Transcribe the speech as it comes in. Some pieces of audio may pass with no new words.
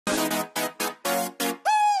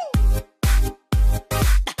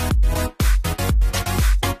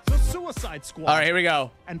Suicide Squad. All right, here we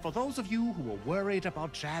go. And for those of you who are worried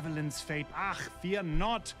about Javelin's fate, fear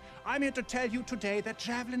not. I'm here to tell you today that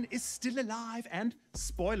Javelin is still alive and,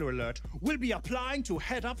 spoiler alert, will be applying to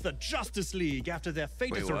head up the Justice League after their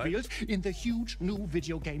fate is revealed in the huge new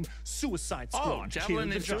video game Suicide Squad. Oh,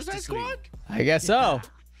 Javelin in Suicide Squad? I guess so.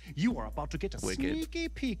 You are about to get a sneaky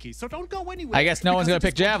peeky, so don't go anywhere. I guess no one's gonna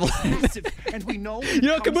pick Javelin. And we know you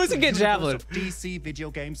know, Caboose can get Javelin. DC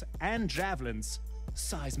video games and Javelins,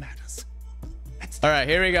 size matters. All right,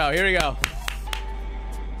 here we go. Here we go.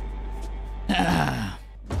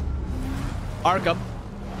 Arkham.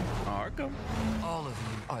 Arkham. All of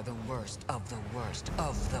you are the worst of the worst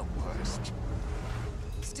of the worst.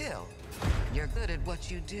 Still, you're good at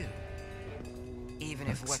what you do. Even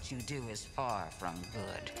if what you do is far from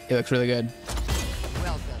good. It looks really good.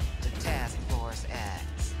 Welcome to Task Force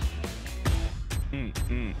X.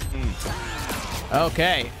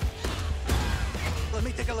 Okay. Let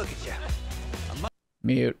me take a look at you.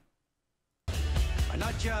 Mute. My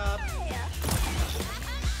nut job.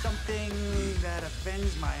 Something that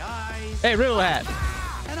offends my eyes. Hey, Riddle Hat.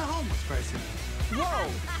 And a homeless person. Whoa!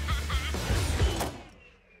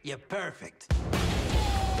 You're perfect.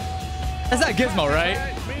 That's not Gizmo,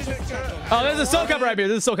 right? Oh, this is Soul Copyright music.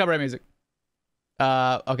 This is Soul Copyright music.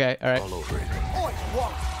 Okay, all right. All over it. Oi,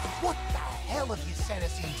 what the hell have you sent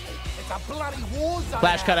us into? It's a bloody war zone.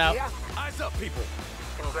 Flash cut out. Eyes up, people.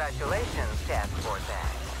 Congratulations, Task Force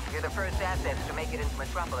X. You're the first assets to make it into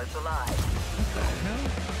Metropolis alive.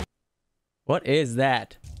 What is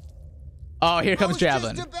that? Oh, here comes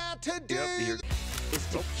Javelin.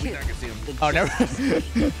 Oh, never.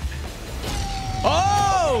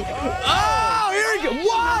 Oh! Oh! Here we go!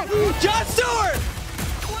 Whoa! John Stewart!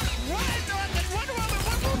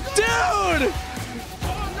 Dude!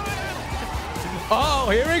 Oh,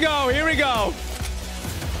 here we go! Here we go!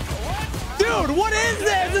 Dude, what is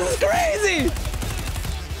this? This is crazy!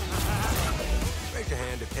 Raise your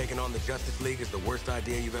hand if taking on the Justice League is the worst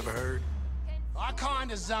idea you've ever heard. I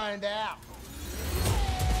kinda zoned out.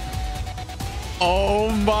 Oh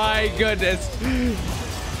my goodness!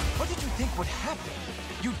 What did you think would happen?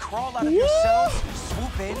 You'd crawl out of your cells,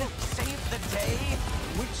 swoop in, save the day?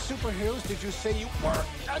 Which superheroes did you say you were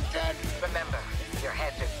again? Remember, your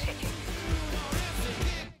heads are ticking.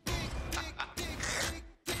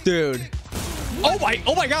 Dude. Oh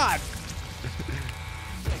my god!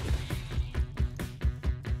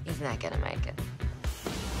 He's not gonna make it.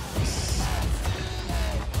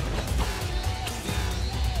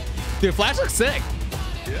 Dude, Flash looks sick.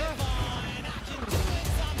 Yeah.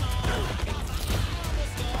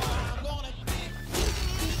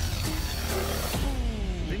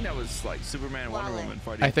 I think that was like Superman and Wonder Woman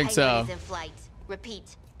fighting. I think so. Penguin is in flight.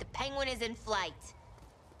 Repeat, the penguin is in flight.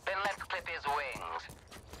 Then let's clip his wings.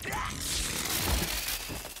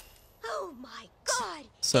 Oh my god!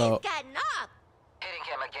 So He's getting up! Hitting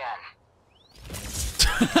him again.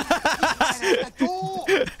 The door!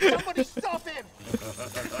 Somebody stop him! Did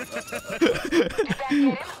that get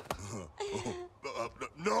him?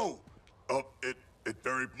 No. It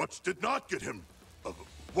very much did not get him.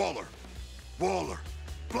 Waller. Blow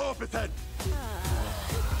up his head.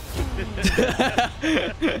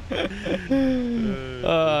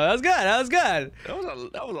 that was good. That was good.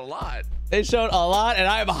 That was a lot. They showed a lot, and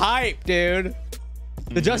I'm hyped, dude.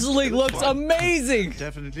 The Justice League looks amazing.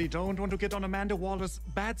 Definitely don't want to get on Amanda Waller's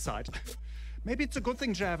bad side. Maybe it's a good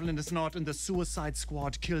thing Javelin is not in the Suicide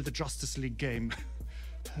Squad Kill the Justice League game.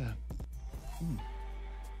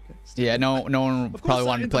 Yeah, no one probably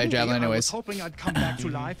wanted to play Javelin anyways. Hoping I'd come back to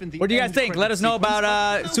life in the What do you guys think? Let us know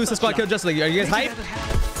about Suicide Squad Kill Justice League. Are you guys hyped?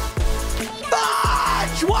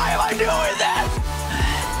 Fudge! Why am I doing